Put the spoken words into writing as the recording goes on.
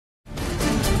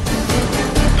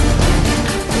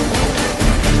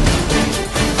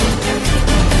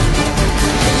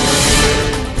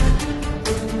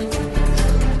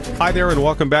Hi there, and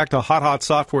welcome back to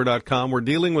HotHotSoftware.com. We're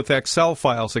dealing with Excel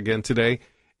files again today,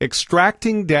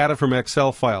 extracting data from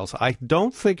Excel files. I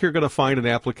don't think you're going to find an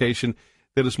application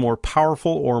that is more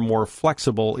powerful or more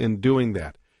flexible in doing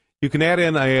that. You can add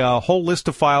in a whole list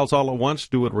of files all at once,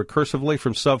 do it recursively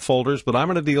from subfolders, but I'm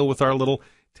going to deal with our little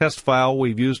test file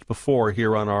we've used before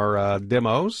here on our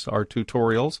demos, our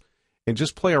tutorials, and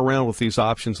just play around with these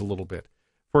options a little bit.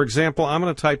 For example, I'm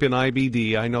going to type in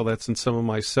IBD. I know that's in some of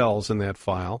my cells in that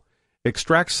file.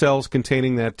 Extract cells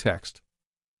containing that text.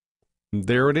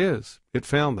 There it is. It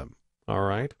found them. All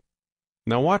right.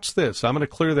 Now watch this. I'm going to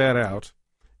clear that out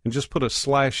and just put a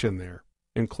slash in there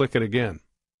and click it again.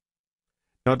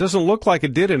 Now it doesn't look like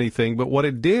it did anything, but what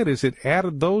it did is it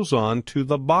added those on to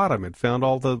the bottom. It found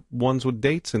all the ones with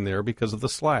dates in there because of the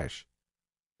slash.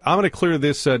 I'm going to clear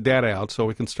this data out so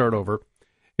we can start over.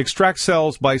 Extract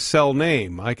cells by cell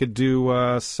name. I could do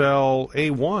cell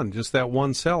A1, just that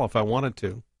one cell if I wanted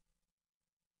to.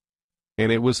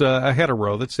 And it was a header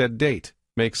row that said date.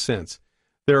 Makes sense.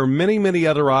 There are many, many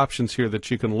other options here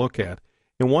that you can look at.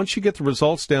 And once you get the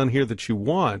results down here that you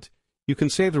want, you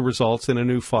can save the results in a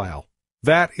new file.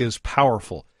 That is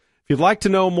powerful. If you'd like to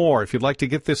know more, if you'd like to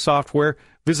get this software,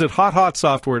 visit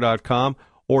HotHotSoftware.com,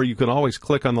 or you can always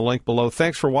click on the link below.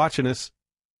 Thanks for watching us.